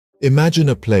Imagine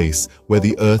a place where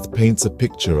the earth paints a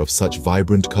picture of such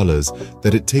vibrant colors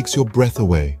that it takes your breath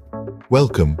away.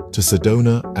 Welcome to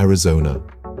Sedona, Arizona.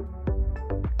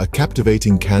 A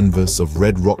captivating canvas of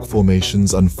red rock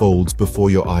formations unfolds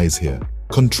before your eyes here,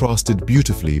 contrasted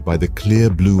beautifully by the clear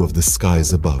blue of the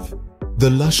skies above. The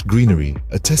lush greenery,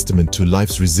 a testament to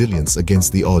life's resilience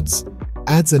against the odds,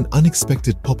 adds an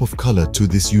unexpected pop of color to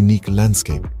this unique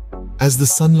landscape. As the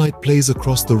sunlight plays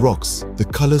across the rocks, the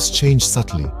colors change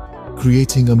subtly,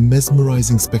 creating a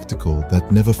mesmerizing spectacle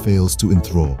that never fails to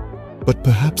enthrall. But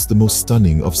perhaps the most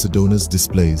stunning of Sedona's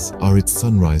displays are its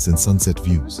sunrise and sunset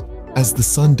views. As the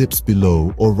sun dips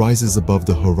below or rises above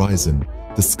the horizon,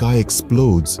 the sky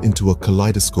explodes into a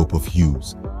kaleidoscope of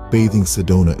hues, bathing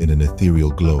Sedona in an ethereal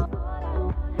glow.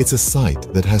 It's a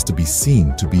sight that has to be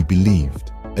seen to be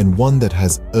believed, and one that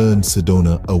has earned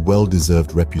Sedona a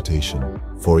well-deserved reputation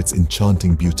for its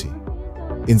enchanting beauty.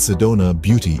 In Sedona,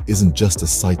 beauty isn't just a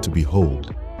sight to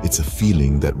behold, it's a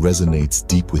feeling that resonates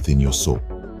deep within your soul.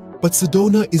 But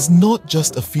Sedona is not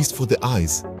just a feast for the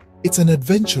eyes, it's an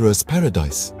adventurer's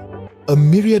paradise. A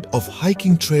myriad of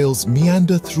hiking trails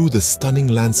meander through the stunning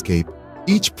landscape,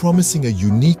 each promising a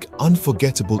unique,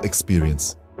 unforgettable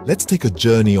experience. Let's take a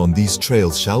journey on these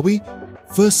trails, shall we?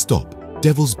 First stop,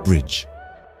 Devil's Bridge.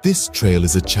 This trail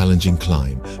is a challenging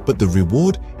climb, but the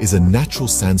reward is a natural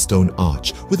sandstone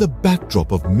arch with a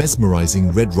backdrop of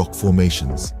mesmerizing red rock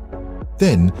formations.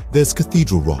 Then there's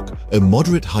Cathedral Rock, a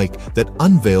moderate hike that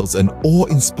unveils an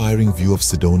awe-inspiring view of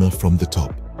Sedona from the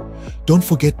top. Don't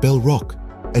forget Bell Rock,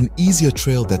 an easier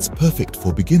trail that's perfect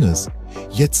for beginners,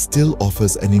 yet still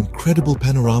offers an incredible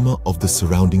panorama of the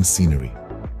surrounding scenery.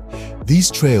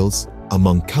 These trails,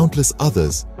 among countless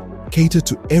others, cater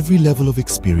to every level of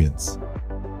experience.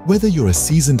 Whether you're a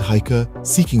seasoned hiker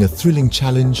seeking a thrilling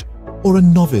challenge or a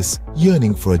novice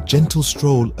yearning for a gentle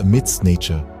stroll amidst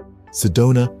nature,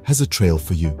 Sedona has a trail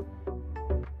for you.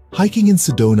 Hiking in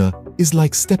Sedona is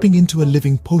like stepping into a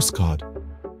living postcard,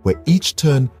 where each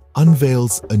turn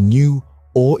unveils a new,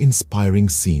 awe-inspiring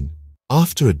scene.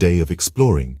 After a day of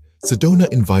exploring, Sedona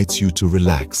invites you to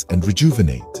relax and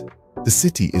rejuvenate. The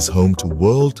city is home to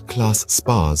world-class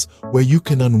spas where you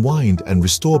can unwind and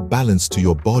restore balance to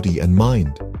your body and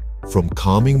mind. From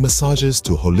calming massages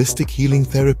to holistic healing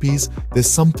therapies, there's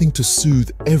something to soothe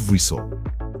every soul.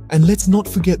 And let's not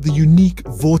forget the unique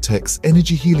vortex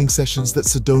energy healing sessions that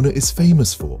Sedona is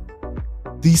famous for.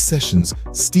 These sessions,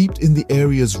 steeped in the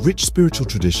area's rich spiritual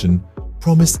tradition,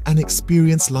 promise an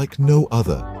experience like no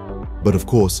other. But of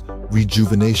course,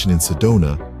 rejuvenation in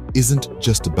Sedona isn't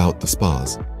just about the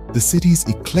spas. The city's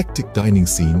eclectic dining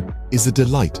scene is a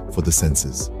delight for the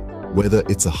senses. Whether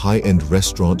it's a high-end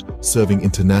restaurant serving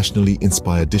internationally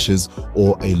inspired dishes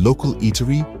or a local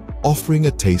eatery offering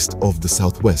a taste of the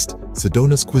Southwest,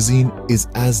 Sedona's cuisine is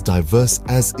as diverse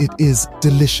as it is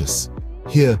delicious.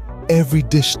 Here, every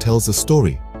dish tells a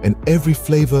story, and every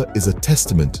flavor is a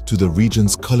testament to the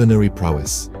region's culinary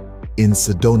prowess. In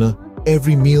Sedona,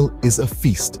 every meal is a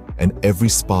feast, and every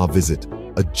spa visit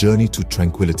a journey to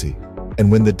tranquility. And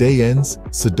when the day ends,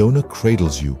 Sedona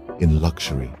cradles you in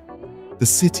luxury. The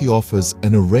city offers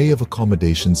an array of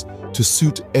accommodations to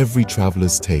suit every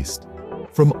traveler's taste.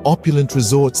 From opulent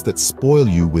resorts that spoil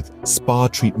you with spa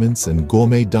treatments and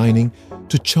gourmet dining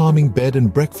to charming bed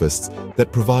and breakfasts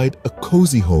that provide a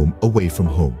cozy home away from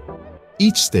home.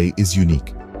 Each stay is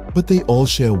unique, but they all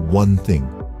share one thing: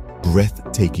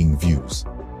 breathtaking views.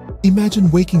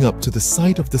 Imagine waking up to the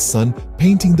sight of the sun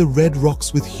painting the red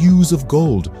rocks with hues of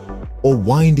gold, or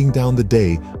winding down the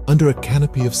day under a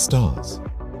canopy of stars.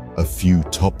 A few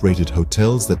top-rated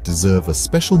hotels that deserve a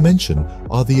special mention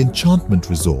are the Enchantment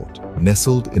Resort,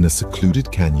 nestled in a secluded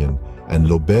canyon, and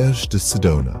L'Auberge de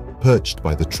Sedona, perched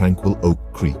by the tranquil Oak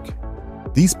Creek.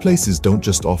 These places don't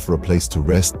just offer a place to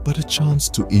rest, but a chance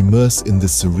to immerse in the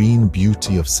serene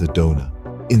beauty of Sedona.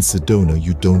 In Sedona,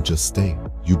 you don't just stay,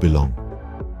 you belong.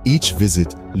 Each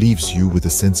visit leaves you with a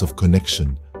sense of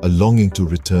connection, a longing to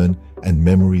return, and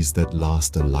memories that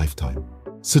last a lifetime.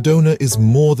 Sedona is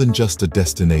more than just a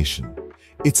destination.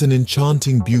 It's an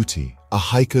enchanting beauty, a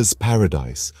hiker's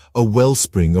paradise, a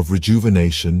wellspring of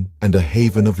rejuvenation, and a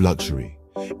haven of luxury.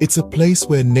 It's a place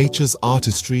where nature's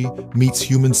artistry meets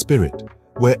human spirit,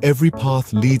 where every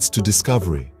path leads to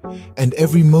discovery, and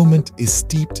every moment is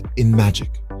steeped in magic.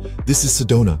 This is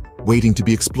Sedona, waiting to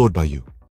be explored by you.